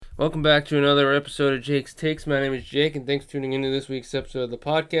Welcome back to another episode of Jake's Takes. My name is Jake, and thanks for tuning into this week's episode of the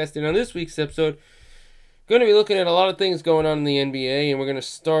podcast. And on this week's episode, going to be looking at a lot of things going on in the NBA, and we're going to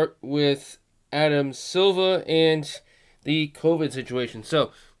start with Adam Silver and the COVID situation. So,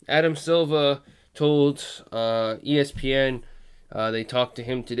 Adam Silver told ESPN, they talked to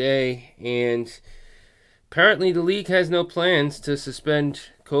him today, and apparently the league has no plans to suspend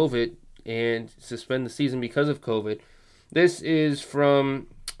COVID and suspend the season because of COVID. This is from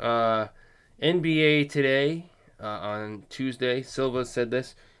NBA Today on Tuesday. Silva said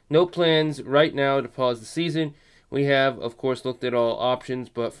this: "No plans right now to pause the season. We have, of course, looked at all options,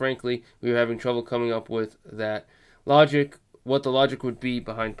 but frankly, we are having trouble coming up with that logic, what the logic would be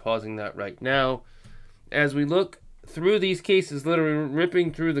behind pausing that right now. As we look through these cases literally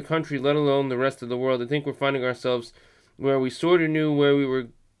ripping through the country, let alone the rest of the world, I think we're finding ourselves where we sort of knew where we were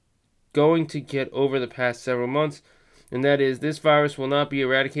going to get over the past several months. And that is, this virus will not be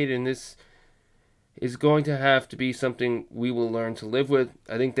eradicated, and this is going to have to be something we will learn to live with."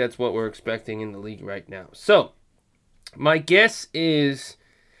 I think that's what we're expecting in the league right now. So, my guess is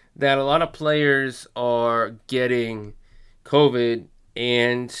that a lot of players are getting COVID,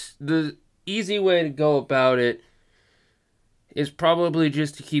 and the easy way to go about it is probably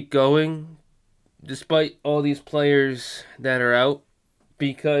just to keep going, despite all these players that are out,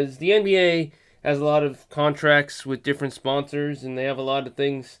 because the NBA has a lot of contracts with different sponsors, and they have a lot of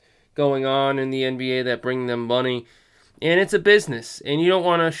things going on in the NBA that bring them money. And it's a business, and you don't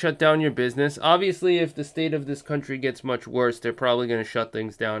want to shut down your business. Obviously, if the state of this country gets much worse, they're probably going to shut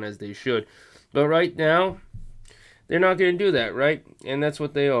things down, as they should. But right now, they're not going to do that, right? And that's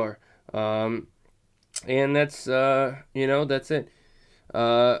what they are. And that's, that's it.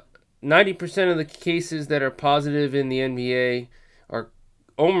 90% of the cases that are positive in the NBA are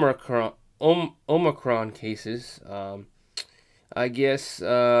Omicron cases. I guess,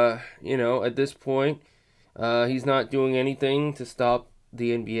 at this point, he's not doing anything to stop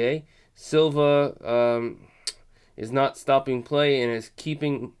the NBA. Silva is not stopping play and is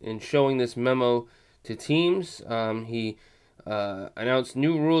keeping and showing this memo to teams. He announced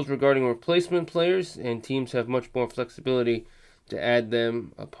new rules regarding replacement players, and teams have much more flexibility to add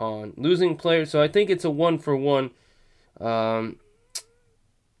them upon losing players. So I think it's a one-for-one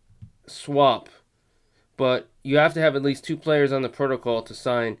swap, but you have to have at least two players on the protocol to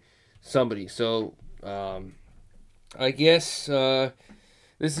sign somebody. So I guess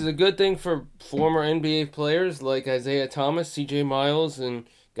this is a good thing for former NBA players like Isaiah Thomas, CJ Miles, and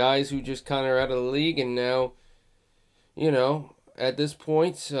guys who just kind of are out of the league, and now, at this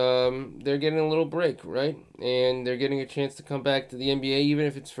point, they're getting a little break, right? And they're getting a chance to come back to the NBA, even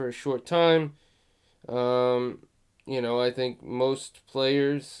if it's for a short time. I think most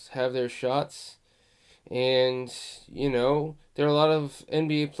players have their shots, and, there are a lot of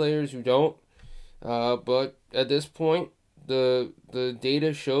NBA players who don't, but at this point, the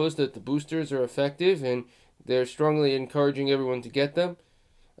data shows that the boosters are effective, and they're strongly encouraging everyone to get them.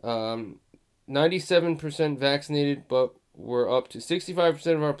 97% vaccinated, but we're up to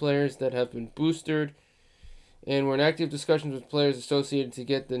 65% of our players that have been boosted, and we're in active discussions with players associated to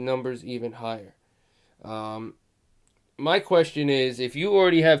get the numbers even higher. My question is, if you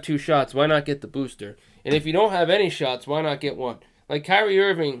already have two shots, why not get the booster? And if you don't have any shots, why not get one? Like Kyrie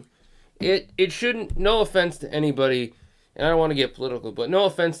Irving, it shouldn't, no offense to anybody, and I don't want to get political, but no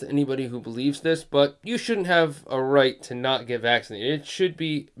offense to anybody who believes this, but you shouldn't have a right to not get vaccinated. It should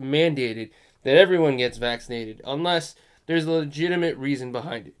be mandated that everyone gets vaccinated, unless there's a legitimate reason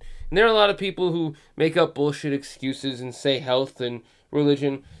behind it. And there are a lot of people who make up bullshit excuses and say health and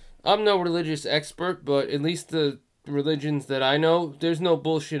religion. I'm no religious expert, but at least the religions that I know, there's no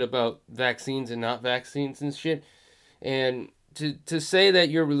bullshit about vaccines and not vaccines and shit. And to say that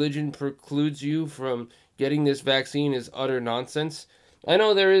your religion precludes you from getting this vaccine is utter nonsense. I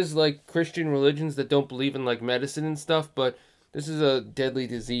know there is like Christian religions that don't believe in like medicine and stuff, but this is a deadly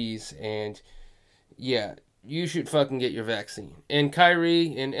disease, and yeah, you should fucking get your vaccine. And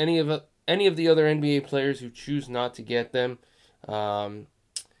Kyrie and any of the other NBA players who choose not to get them,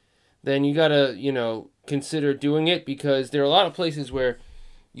 then you gotta, consider doing it, because there are a lot of places where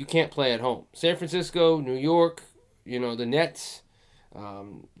you can't play at home. San Francisco, New York, the Nets,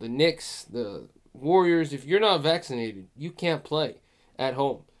 the Knicks, the Warriors. If you're not vaccinated, you can't play at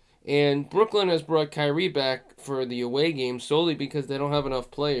home. And Brooklyn has brought Kyrie back for the away games solely because they don't have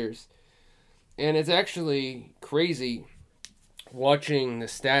enough players. And it's actually crazy watching the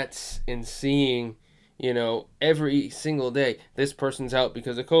stats and seeing, every single day, this person's out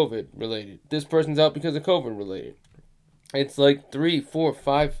because of COVID related. This person's out because of COVID related. It's like 3, 4,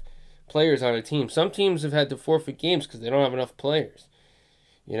 5 players on a team. Some teams have had to forfeit games because they don't have enough players.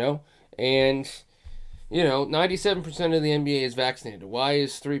 you know? And, 97% of the NBA is vaccinated. Why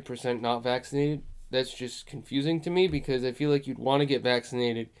is 3% not vaccinated? That's just confusing to me because I feel like you'd want to get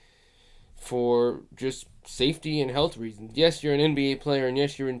vaccinated for just safety and health reasons. Yes, you're an NBA player and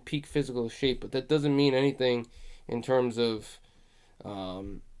yes, you're in peak physical shape, but that doesn't mean anything in terms of,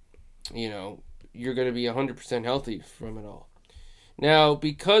 um, you're going to be 100% healthy from it all. Now,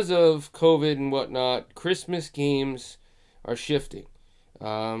 because of COVID and whatnot, Christmas games are shifting.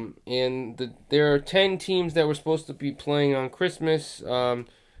 There are 10 teams that were supposed to be playing on Christmas, that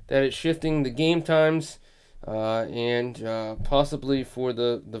it's shifting the game times, and possibly for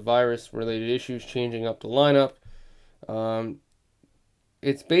the virus-related issues, changing up the lineup.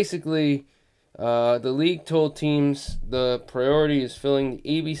 It's basically the league told teams the priority is filling the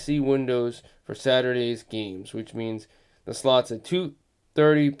ABC windows for Saturday's games, which means the slots at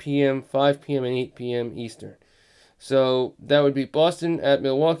 2:30 p.m., 5 p.m., and 8 p.m. Eastern. So that would be Boston at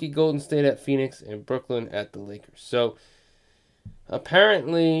Milwaukee, Golden State at Phoenix, and Brooklyn at the Lakers. So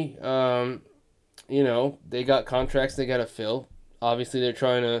apparently, they got contracts they got to fill. Obviously, they're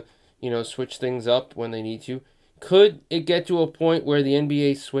trying to, switch things up when they need to. Could it get to a point where the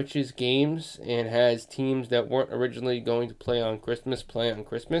NBA switches games and has teams that weren't originally going to play on Christmas play on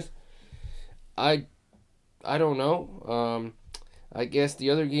Christmas? I don't know. I guess the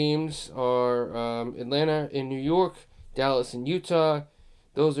other games are Atlanta and New York, Dallas and Utah.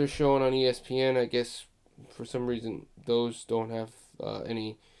 Those are shown on ESPN. I guess for some reason those don't have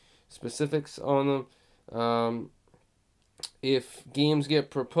any specifics on them. If games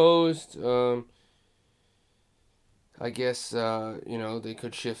get proposed, I guess, they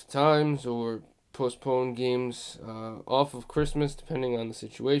could shift times or postpone games off of Christmas depending on the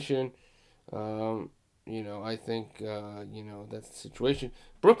situation. I think, that's the situation.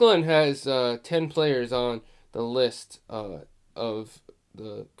 Brooklyn has 10 players on the list of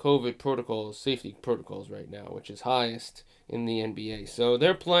the COVID protocols, safety protocols right now, which is highest in the NBA. So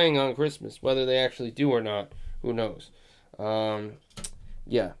they're playing on Christmas. Whether they actually do or not, who knows?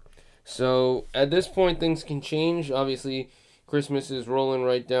 Yeah. So at this point, things can change. Obviously, Christmas is rolling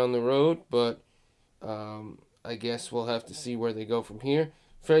right down the road, but I guess we'll have to see where they go from here.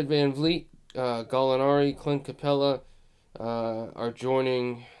 Fred VanVleet, Gallinari, Clint Capella are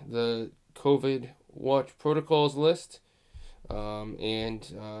joining the COVID watch protocols list.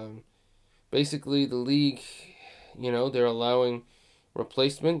 Basically, the league, they're allowing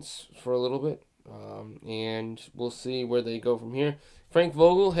replacements for a little bit. And we'll see where they go from here. Frank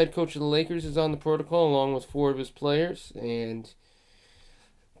Vogel, head coach of the Lakers, is on the protocol along with 4 of his players. And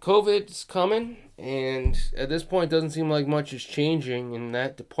COVID's coming. And at this point, it doesn't seem like much is changing in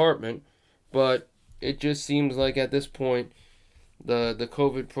that department. But it just seems like at this point, the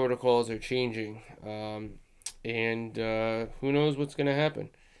COVID protocols are changing. Who knows what's going to happen.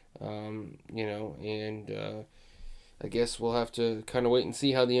 I guess we'll have to kind of wait and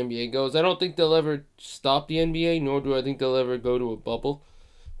see how the NBA goes. I don't think they'll ever stop the NBA, nor do I think they'll ever go to a bubble.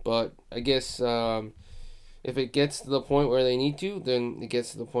 But I guess if it gets to the point where they need to, then it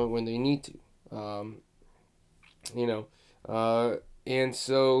gets to the point when they need to. And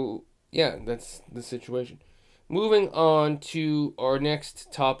so, yeah, that's the situation. Moving on to our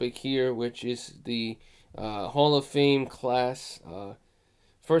next topic here, which is the Hall of Fame class.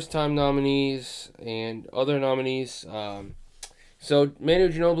 First-time nominees and other nominees. So Manu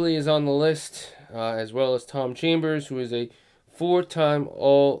Ginobili is on the list, as well as Tom Chambers, who is a 4-time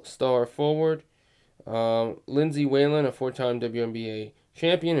All-Star forward. Lindsay Whalen, a 4-time WNBA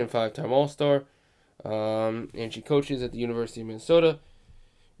champion and 5-time All-Star. And she coaches at the University of Minnesota.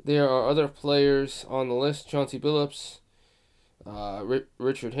 There are other players on the list: Chauncey Billups,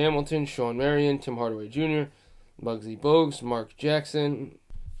 Richard Hamilton, Shawn Marion, Tim Hardaway Jr., Muggsy Bogues, Mark Jackson,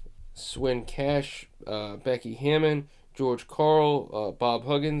 Swin Cash, Becky Hammon, George Karl, Bob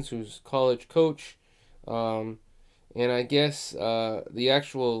Huggins, who's college coach, and I guess the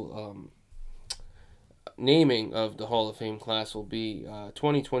actual naming of the Hall of Fame class will be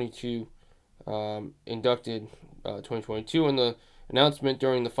 2022, inducted 2022, and the announcement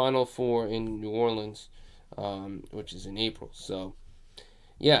during the Final Four in New Orleans, which is in April. So,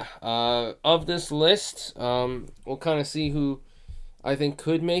 yeah, of this list, we'll kind of see who I think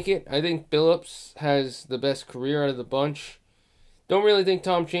could make it. I think Billups has the best career out of the bunch. Don't really think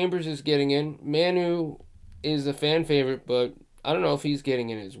Tom Chambers is getting in. Manu is a fan favorite, but I don't know if he's getting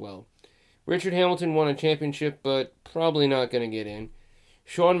in as well. Richard Hamilton won a championship, but probably not going to get in.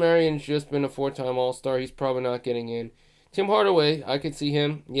 Shawn Marion's just been a 4-time All-Star. He's probably not getting in. Tim Hardaway, I could see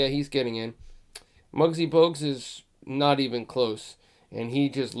him. Yeah, he's getting in. Muggsy Bogues is not even close, and he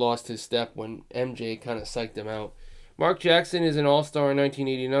just lost his step when MJ kind of psyched him out. Mark Jackson is an all-star in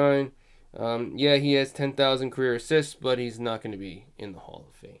 1989. Yeah, he has 10,000 career assists, but he's not going to be in the Hall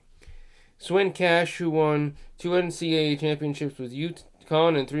of Fame. Swin Cash, who won 2 NCAA championships with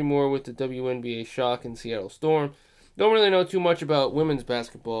UConn and 3 more with the WNBA Shock and Seattle Storm. Don't really know too much about women's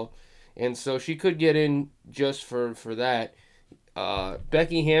basketball, and so she could get in just for that.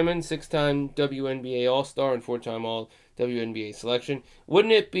 Becky Hammon, 6-time WNBA All-Star and 4-time All-WNBA selection.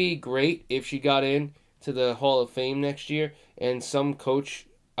 Wouldn't it be great if she got in to the Hall of Fame next year and some coach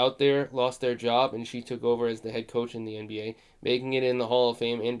out there lost their job and she took over as the head coach in the NBA, making it in the Hall of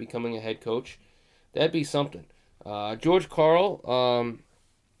Fame and becoming a head coach? That'd be something. George Karl,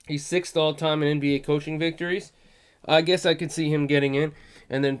 he's 6th all-time in NBA coaching victories. I guess I could see him getting in.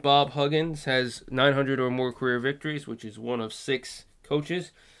 And then Bob Huggins has 900 or more career victories, which is one of 6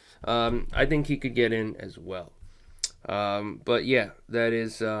 coaches. I think he could get in as well. But yeah, that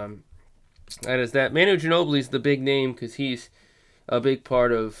is that. Manu Ginobili is the big name because he's a big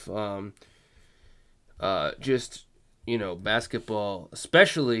part of just, basketball,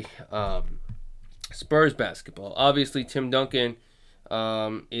 especially Spurs basketball. Obviously, Tim Duncan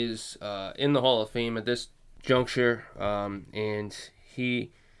is in the Hall of Fame at this juncture, and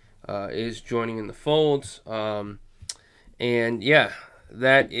he is joining in the folds. And yeah,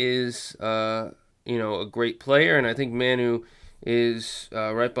 that is a great player, and I think Manu is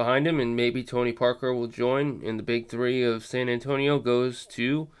right behind him, and maybe Tony Parker will join, and the big 3 of San Antonio goes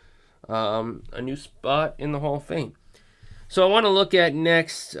to a new spot in the Hall of Fame. So I want to look at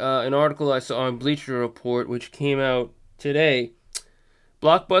next an article I saw on Bleacher Report, which came out today.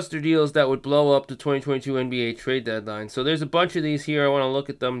 Blockbuster deals that would blow up the 2022 NBA trade deadline. So there's a bunch of these here. I want to look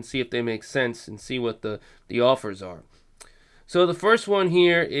at them and see if they make sense and see what the offers are. So the first one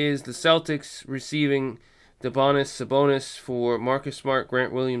here is the Celtics receiving Sabonis for Marcus Smart,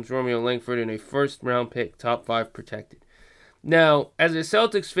 Grant Williams, Romeo Langford, and a first-round pick, top 5 protected. Now, as a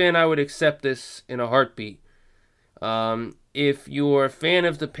Celtics fan, I would accept this in a heartbeat. If you're a fan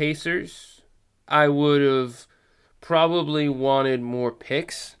of the Pacers, I would have probably wanted more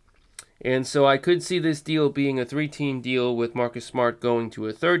picks. And so I could see this deal being a 3-team deal with Marcus Smart going to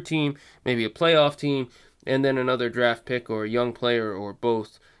a 3rd team, maybe a playoff team, and then another draft pick or a young player or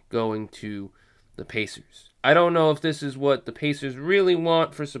both going to the Pacers. I don't know if this is what the Pacers really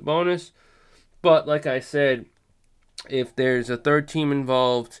want for Sabonis, but like I said, if there's a 3rd team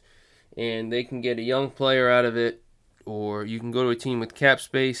involved and they can get a young player out of it, or you can go to a team with cap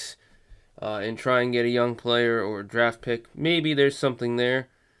space and try and get a young player or a draft pick, maybe there's something there.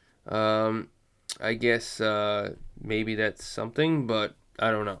 I guess maybe that's something, but I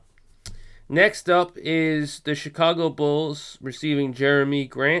don't know. Next up is the Chicago Bulls receiving Jeremy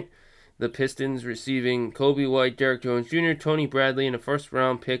Grant. The Pistons receiving Kobe White, Derek Jones Jr., Tony Bradley, and a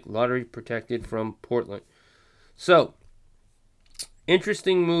first-round pick, lottery protected from Portland. So,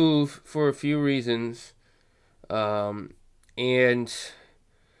 interesting move for a few reasons. And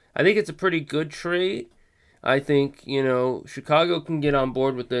I think it's a pretty good trade. I think, Chicago can get on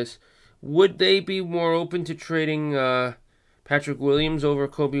board with this. Would they be more open to trading Patrick Williams over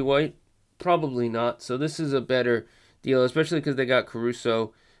Kobe White? Probably not. So this is a better deal, especially because they got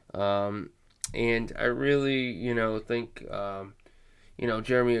Caruso. And I really, think,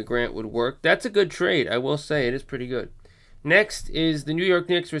 Jeremy Grant would work. That's a good trade. I will say it is pretty good. Next is the New York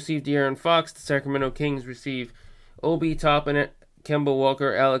Knicks receive De'Aaron Fox. The Sacramento Kings receive Obi Toppin, Kemba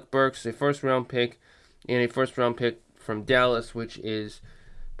Walker, Alec Burks, a first-round pick, and a first-round pick from Dallas, which is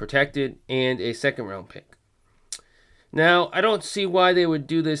protected, and a second-round pick. Now, I don't see why they would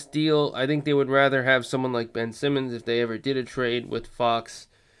do this deal. I think they would rather have someone like Ben Simmons if they ever did a trade with Fox.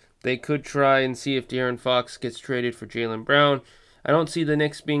 They could try and see if De'Aaron Fox gets traded for Jaylen Brown. I don't see the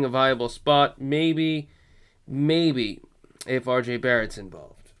Knicks being a viable spot. Maybe if R.J. Barrett's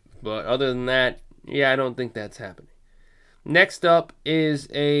involved. But other than that, I don't think that's happening. Next up is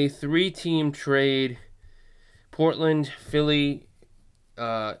a 3-team trade. Portland, Philly,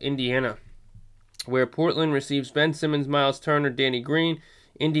 Indiana, where Portland receives Ben Simmons, Miles Turner, Danny Green.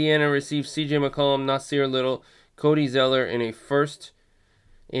 Indiana receives C.J. McCollum, Nasir Little, Cody Zeller, and a first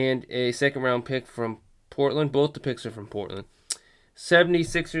and a second-round pick from Portland. Both the picks are from Portland.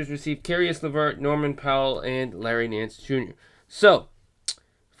 76ers receive Caris LeVert, Norman Powell, and Larry Nance Jr. So,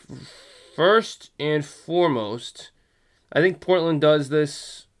 first and foremost, I think Portland does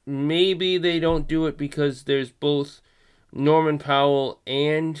this. Maybe they don't do it because there's both Norman Powell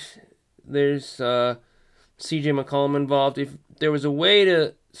and there's C.J. McCollum involved. If there was a way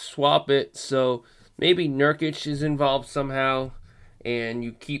to swap it, so maybe Nurkic is involved somehow, and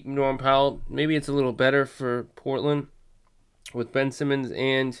you keep Norman Powell, maybe it's a little better for Portland with Ben Simmons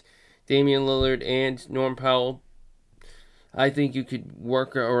and Damian Lillard and Norman Powell I think you could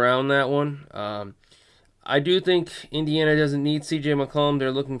work around that one. I do think Indiana doesn't need CJ McCollum.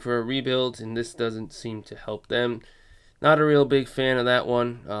 They're looking for a rebuild, and this doesn't seem to help them. Not a real big fan of that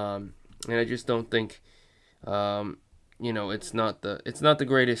one, and I just don't think, it's not the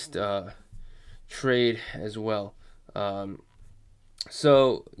greatest trade as well.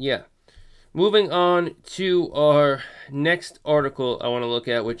 So yeah, moving on to our next article I want to look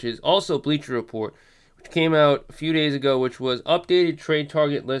at, which is also Bleacher Report, which came out a few days ago, which was updated trade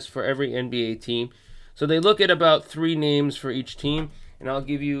target list for every NBA team. So they look at about 3 names for each team, and I'll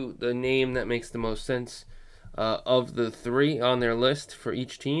give you the name that makes the most sense of the 3 on their list for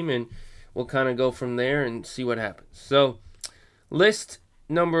each team, and we'll kind of go from there and see what happens. So, list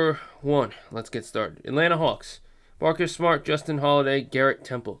number 1, let's get started. Atlanta Hawks, Marcus Smart, Justin Holiday, Garrett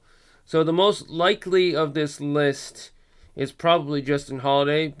Temple. So the most likely of this list is probably Justin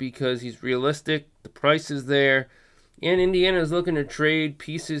Holiday because he's realistic, the price is there, and Indiana is looking to trade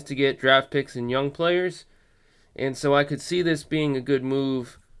pieces to get draft picks and young players. And so I could see this being a good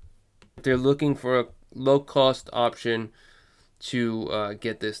move. They're looking for a low-cost option to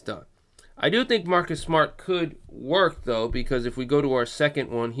get this done. I do think Marcus Smart could work, though, because if we go to our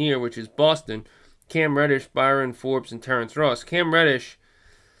second one here, which is Boston, Cam Reddish, Byron Forbes, and Terrence Ross. Cam Reddish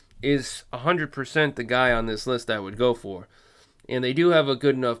is 100% the guy on this list I would go for. And they do have a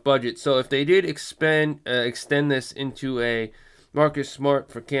good enough budget. So if they did extend this into a Marcus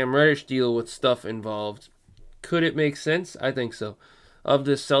Smart for Cam Reddish deal with stuff involved, could it make sense? I think so. Of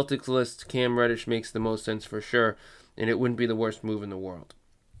this Celtics list, Cam Reddish makes the most sense for sure, and it wouldn't be the worst move in the world.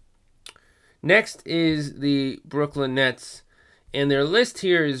 Next is the Brooklyn Nets, and their list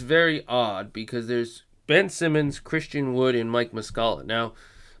here is very odd because there's Ben Simmons, Christian Wood, and Mike Muscala. Now,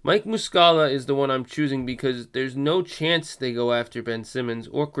 Mike Muscala is the one I'm choosing because there's no chance they go after Ben Simmons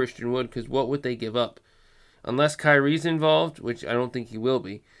or Christian Wood because what would they give up? Unless Kyrie's involved, which I don't think he will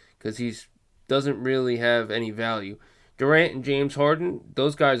be because he doesn't really have any value. Durant and James Harden,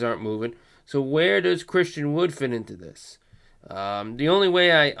 those guys aren't moving. So where does Christian Wood fit into this? The only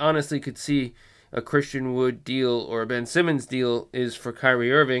way I honestly could see a Christian Wood deal or a Ben Simmons deal is for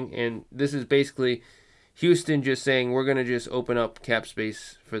Kyrie Irving, and this is basically Houston just saying we're going to just open up cap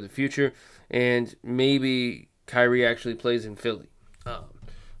space for the future, and maybe Kyrie actually plays in Philly.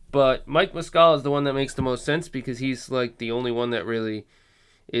 But Mike Muscala is the one that makes the most sense because he's like the only one that really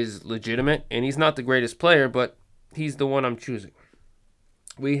is legitimate, and he's not the greatest player, but he's the one I'm choosing.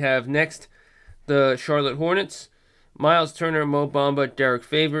 We have next the Charlotte Hornets. Miles Turner, Mo Bamba, Derek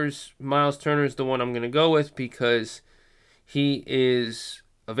Favors. Miles Turner is the one I'm going to go with because he is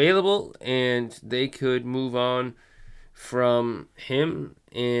available and they could move on from him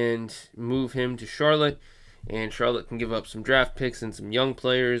and move him to Charlotte. And Charlotte can give up some draft picks and some young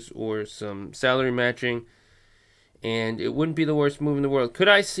players or some salary matching. And it wouldn't be the worst move in the world. Could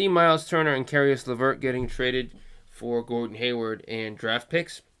I see Miles Turner and Caris LeVert getting traded for Gordon Hayward and draft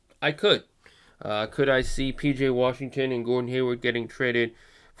picks? I could. Could I see P.J. Washington and Gordon Hayward getting traded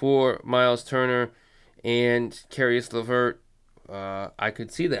for Miles Turner and Caris LeVert? I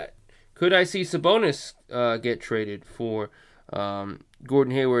could see that. Could I see Sabonis get traded for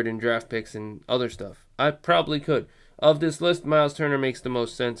Gordon Hayward and draft picks and other stuff? I probably could. Of this list, Miles Turner makes the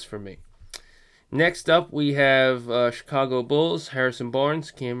most sense for me. Next up, we have Chicago Bulls, Harrison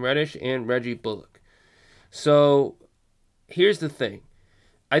Barnes, Cam Reddish, and Reggie Bullock. So, here's the thing.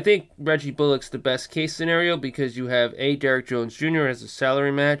 I think Reggie Bullock's the best case scenario because you have A, Derrick Jones Jr. as a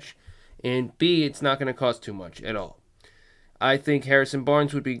salary match, and B, it's not going to cost too much at all. I think Harrison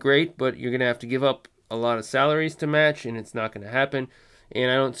Barnes would be great, but you're going to have to give up a lot of salaries to match, and it's not going to happen.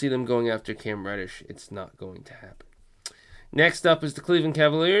 And I don't see them going after Cam Reddish. It's not going to happen. Next up is the Cleveland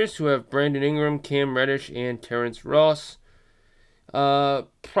Cavaliers, who have Brandon Ingram, Cam Reddish, and Terrence Ross.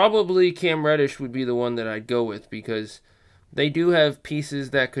 Probably Cam Reddish would be the one that I'd go with because they do have pieces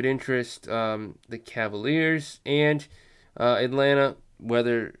that could interest the Cavaliers and Atlanta,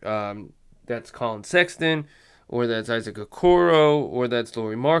 whether that's Colin Sexton or that's Isaac Okoro or that's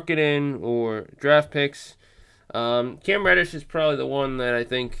Lauri Markkanen or draft picks. Cam Reddish is probably the one that I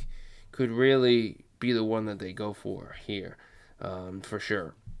think could really be the one that they go for here, for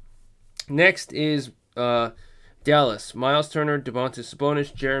sure. Next is Dallas. Miles Turner, Domantas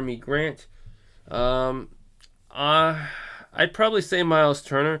Sabonis, Jeremy Grant. I'd probably say Miles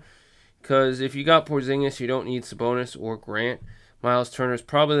Turner because if you got Porzingis, you don't need Sabonis or Grant. Miles Turner is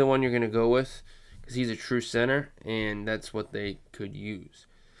probably the one you're going to go with because he's a true center, and that's what they could use.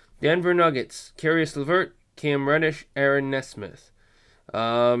 Denver Nuggets. Caris LeVert, Cam Reddish, Aaron Nesmith.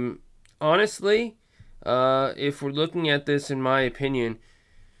 Honestly, if we're looking at this, in my opinion,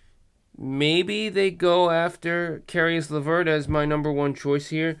 Maybe they go after Caris LeVert as my number one choice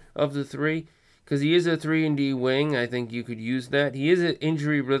here of the three, because he is a 3-and-D wing. I think you could use that. He is an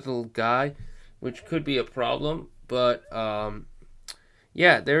injury-riddled guy, which could be a problem. But,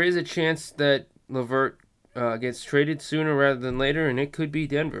 yeah, there is a chance that LeVert gets traded sooner rather than later, and it could be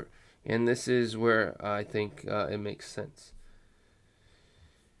Denver. And this is where I think it makes sense.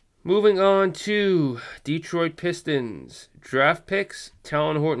 Moving on to Detroit Pistons. Draft picks,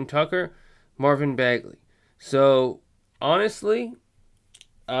 Talon Horton-Tucker, Marvin Bagley. So, honestly,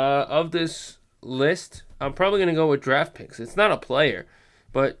 of this list, I'm probably going to go with draft picks. It's not a player,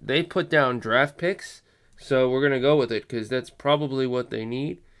 but they put down draft picks, so we're going to go with it because that's probably what they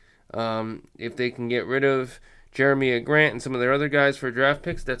need. If they can get rid of Jeremy Grant and some of their other guys for draft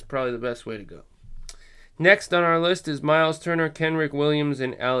picks, that's probably the best way to go. Next on our list is Miles Turner, Kenrich Williams,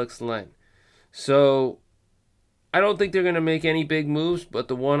 and Alex Len. So, I don't think they're going to make any big moves, but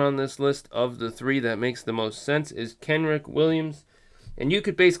the one on this list of the three that makes the most sense is Kenrich Williams. And you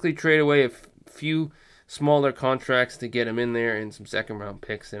could basically trade away a few smaller contracts to get him in there and some second-round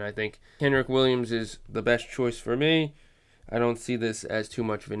picks. And I think Kenrich Williams is the best choice for me. I don't see this as too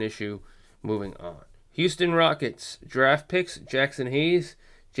much of an issue moving on. Houston Rockets, draft picks, Jackson Hayes,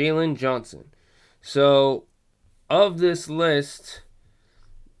 Jalen Johnson. So, of this list,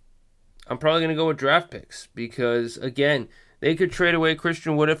 I'm probably going to go with draft picks because, again, they could trade away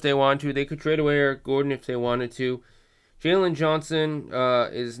Christian Wood if they wanted to. They could trade away Eric Gordon if they wanted to. Jalen Johnson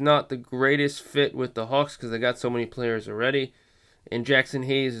is not the greatest fit with the Hawks because they got so many players already. And Jackson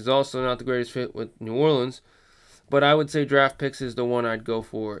Hayes is also not the greatest fit with New Orleans. But I would say draft picks is the one I'd go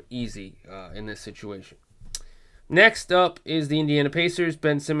for easy in this situation. Next up is the Indiana Pacers,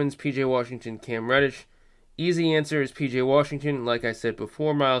 Ben Simmons, P.J. Washington, Cam Reddish. Easy answer is P.J. Washington. Like I said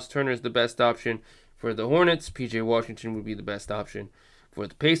before, Miles Turner is the best option for the Hornets. P.J. Washington would be the best option for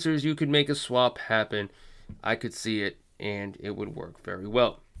the Pacers. You could make a swap happen. I could see it, and it would work very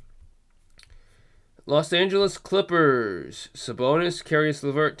well. Los Angeles Clippers, Sabonis, Caris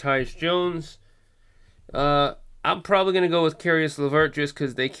LeVert, Tyus Jones. I'm probably going to go with Caris LeVert just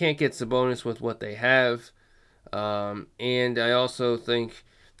because they can't get Sabonis with what they have. And I also think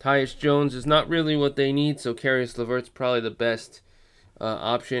Tyus Jones is not really what they need, so Caris LeVert's probably the best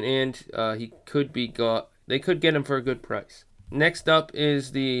option, and he could be they could get him for a good price. Next up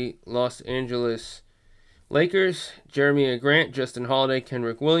is the Los Angeles Lakers, Jeremy Grant, Justin Holiday,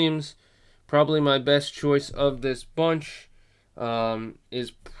 Kenrich Williams. Probably my best choice of this bunch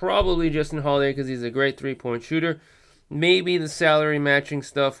is probably Justin Holiday because he's a great three-point shooter. Maybe the salary matching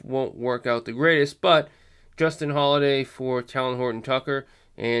stuff won't work out the greatest, but Justin Holiday for Talon Horton-Tucker,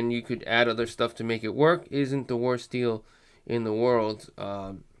 and you could add other stuff to make it work, isn't the worst deal in the world.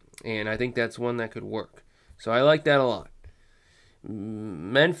 And I think that's one that could work. So I like that a lot.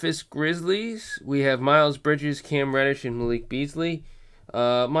 Memphis Grizzlies, we have Miles Bridges, Cam Reddish, and Malik Beasley.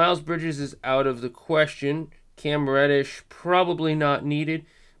 Miles Bridges is out of the question. Cam Reddish, probably not needed.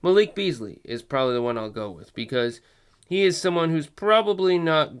 Malik Beasley is probably the one I'll go with because he is someone who's probably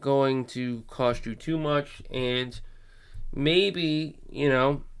not going to cost you too much, and maybe,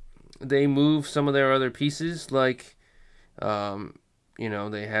 they move some of their other pieces, like,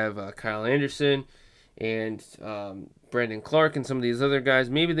 they have Kyle Anderson and Brandon Clark and some of these other guys.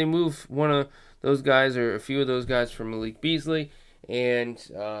 Maybe they move one of those guys or a few of those guys for Malik Beasley, and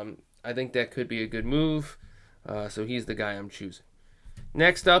I think that could be a good move, so he's the guy I'm choosing.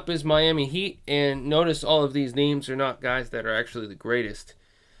 Next up is Miami Heat, and notice all of these names are not guys that are actually the greatest.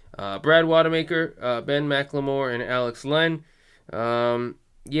 Brad Wanamaker, Ben McLemore, and Alex Len. I'm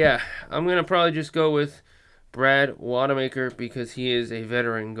going to probably just go with Brad Wanamaker because he is a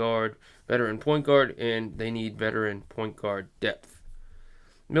veteran point guard, and they need veteran point guard depth.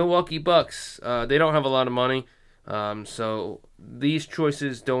 Milwaukee Bucks, they don't have a lot of money, so these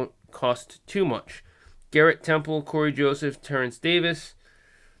choices don't cost too much. Garrett Temple, Corey Joseph, Terrence Davis.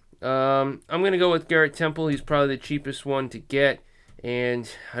 I'm going to go with Garrett Temple. He's probably the cheapest one to get, and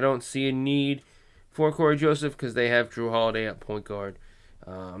I don't see a need for Corey Joseph because they have Drew Holiday at point guard.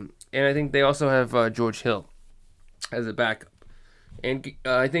 And I think they also have George Hill as a backup. And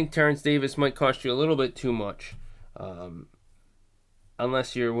I think Terrence Davis might cost you a little bit too much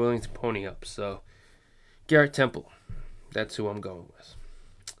unless you're willing to pony up. So, Garrett Temple, that's who I'm going with.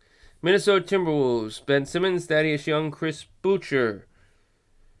 Minnesota Timberwolves, Ben Simmons, Thaddeus Young, Chris Boucher.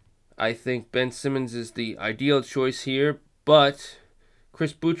 I think Ben Simmons is the ideal choice here, but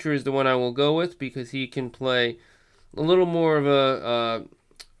Chris Boucher is the one I will go with because he can play a little more of a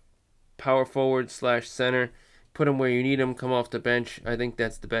power forward / center. Put him where you need him, come off the bench. I think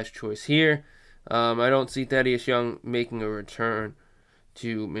that's the best choice here. I don't see Thaddeus Young making a return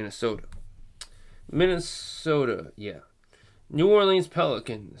to Minnesota. Minnesota, yeah. New Orleans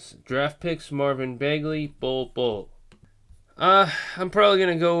Pelicans. Draft picks Marvin Bagley, Bol. I'm probably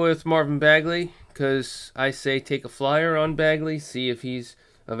going to go with Marvin Bagley because I say take a flyer on Bagley, see if he's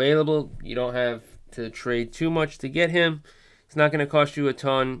available. You don't have to trade too much to get him. It's not going to cost you a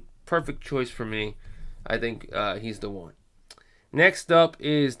ton. Perfect choice for me. I think he's the one. Next up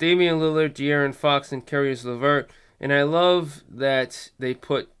is Damian Lillard, De'Aaron Fox, and Caris LeVert. And I love that they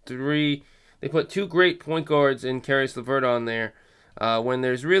put two great point guards and Caris LeVert on there when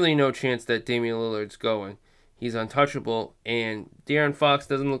there's really no chance that Damian Lillard's going. He's untouchable, and De'Aaron Fox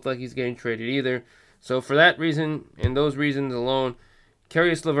doesn't look like he's getting traded either. So for that reason, and those reasons alone,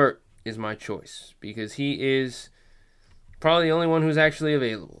 Caris LeVert is my choice because he is probably the only one who's actually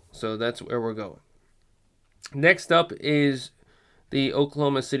available. So that's where we're going. Next up is the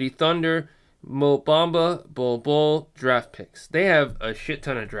Oklahoma City Thunder. Mo Bamba, Bol, draft picks. They have a shit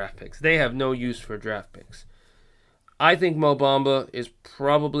ton of draft picks. They have no use for draft picks. I think Mo Bamba is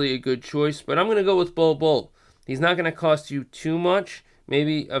probably a good choice, but I'm going to go with Bol. He's not going to cost you too much,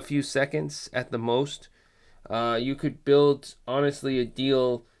 maybe a few seconds at the most. You could build, honestly, a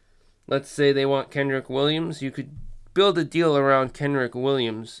deal. Let's say they want Kenrich Williams. You could build a deal around Kenrich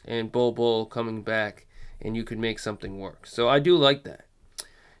Williams and Bol coming back, and you could make something work. So I do like that.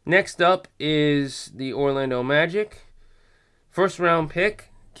 Next up is the Orlando Magic. First round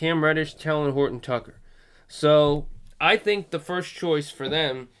pick, Cam Reddish, Talen Horton-Tucker. So I think the first choice for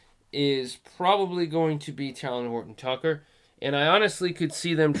them is probably going to be Talen Horton-Tucker. And I honestly could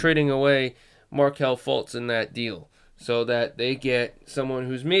see them trading away Markelle Fultz in that deal so that they get someone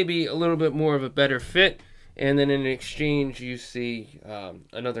who's maybe a little bit more of a better fit. And then in exchange, you see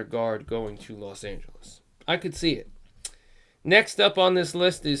another guard going to Los Angeles. I could see it. Next up on this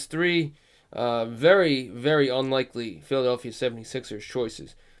list is three very, very unlikely Philadelphia 76ers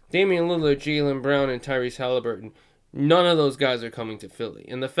choices. Damian Lillard, Jaylen Brown, and Tyrese Halliburton. None of those guys are coming to Philly.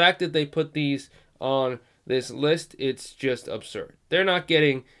 And the fact that they put these on this list, it's just absurd. They're not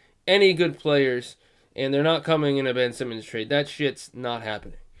getting any good players, and they're not coming in a Ben Simmons trade. That shit's not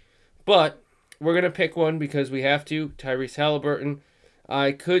happening. But we're going to pick one because we have to. Tyrese Halliburton.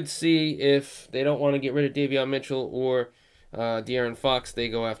 I could see if they don't want to get rid of Davion Mitchell or De'Aaron Fox, they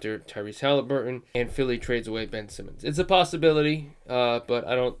go after Tyrese Halliburton, and Philly trades away Ben Simmons. It's a possibility, but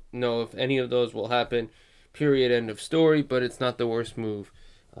I don't know if any of those will happen. Period, end of story, but it's not the worst move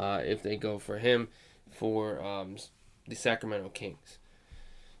if they go for him for the Sacramento Kings.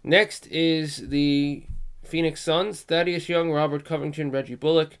 Next is the Phoenix Suns. Thaddeus Young, Robert Covington, Reggie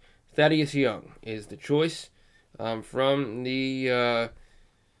Bullock. Thaddeus Young is the choice. From the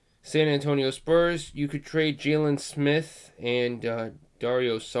San Antonio Spurs, you could trade Jalen Smith and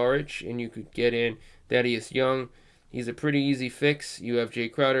Dario Saric, and you could get in Thaddeus Young. He's a pretty easy fix. You have Jay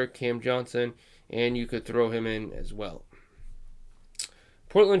Crowder, Cam Johnson, and you could throw him in as well.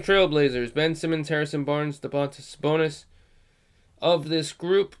 Portland Trailblazers, Ben Simmons, Harrison Barnes, Domantas Sabonis. Of this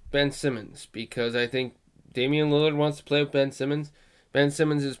group, Ben Simmons, because I think Damian Lillard wants to play with Ben Simmons. Ben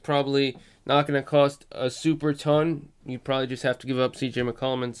Simmons is probably not going to cost a super ton. You probably just have to give up CJ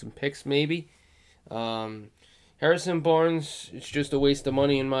McCollum and some picks, maybe. Harrison Barnes, it's just a waste of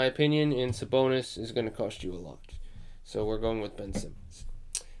money in my opinion, and Sabonis is going to cost you a lot. So we're going with Ben Simmons.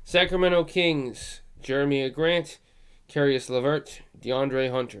 Sacramento Kings, Jeremy Grant, Caris LeVert, DeAndre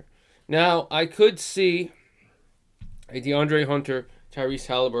Hunter. Now, I could see a DeAndre Hunter, Tyrese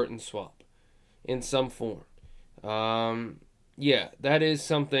Halliburton swap in some form. Yeah, that is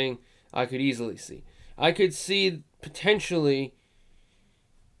something I could easily see. I could see potentially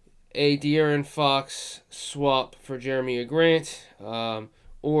a De'Aaron Fox swap for Jeremy Grant,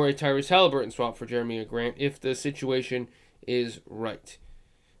 or a Tyrese Halliburton swap for Jeremy Grant if the situation is right.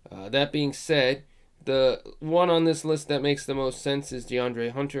 That being said, the one on this list that makes the most sense is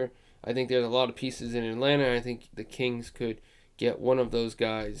DeAndre Hunter. I think there's a lot of pieces in Atlanta, and I think the Kings could get one of those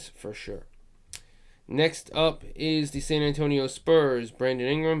guys for sure. Next up is the San Antonio Spurs, Brandon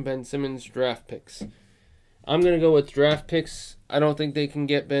Ingram, Ben Simmons, draft picks. I'm going to go with draft picks. I don't think they can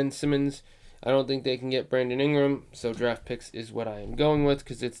get Ben Simmons. I don't think they can get Brandon Ingram, so draft picks is what I am going with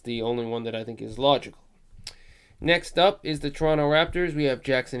because it's the only one that I think is logical. Next up is the Toronto Raptors. We have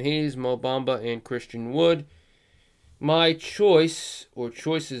Jackson Hayes, Mo Bamba, and Christian Wood. My choice, or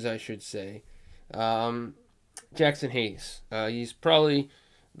choices I should say, Jackson Hayes. He's probably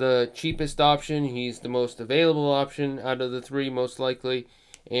the cheapest option. He's the most available option out of the three, most likely.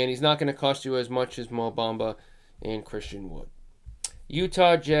 And he's not going to cost you as much as Mo Bamba and Christian Wood.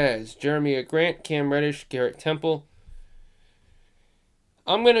 Utah Jazz, Jeremy Grant, Cam Reddish, Garrett Temple.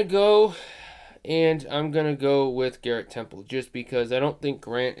 I'm going to go And I'm going to go with Garrett Temple just because I don't think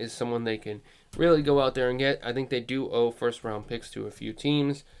Grant is someone they can really go out there and get. I think they do owe first-round picks to a few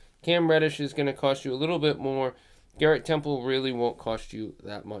teams. Cam Reddish is going to cost you a little bit more. Garrett Temple really won't cost you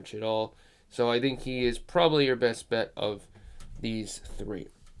that much at all. So I think he is probably your best bet of these three.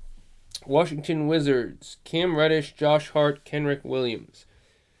 Washington Wizards, Cam Reddish, Josh Hart, Kenrich Williams.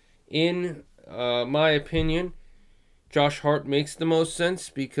 In my opinion, Josh Hart makes the most sense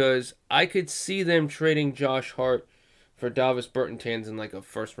because I could see them trading Josh Hart for Davis Bertans in like a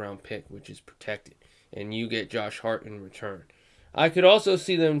first-round pick, which is protected, and you get Josh Hart in return. I could also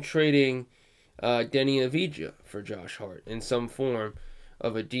see them trading Denny Avdija for Josh Hart in some form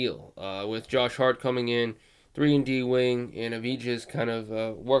of a deal, with Josh Hart coming in 3-and-D wing, and Avdija's kind of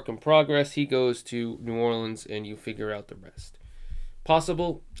a work in progress. He goes to New Orleans, and you figure out the rest.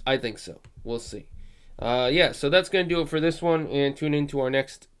 Possible? I think so. We'll see. So that's going to do it for this one, and tune in to our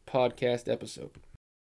next podcast episode.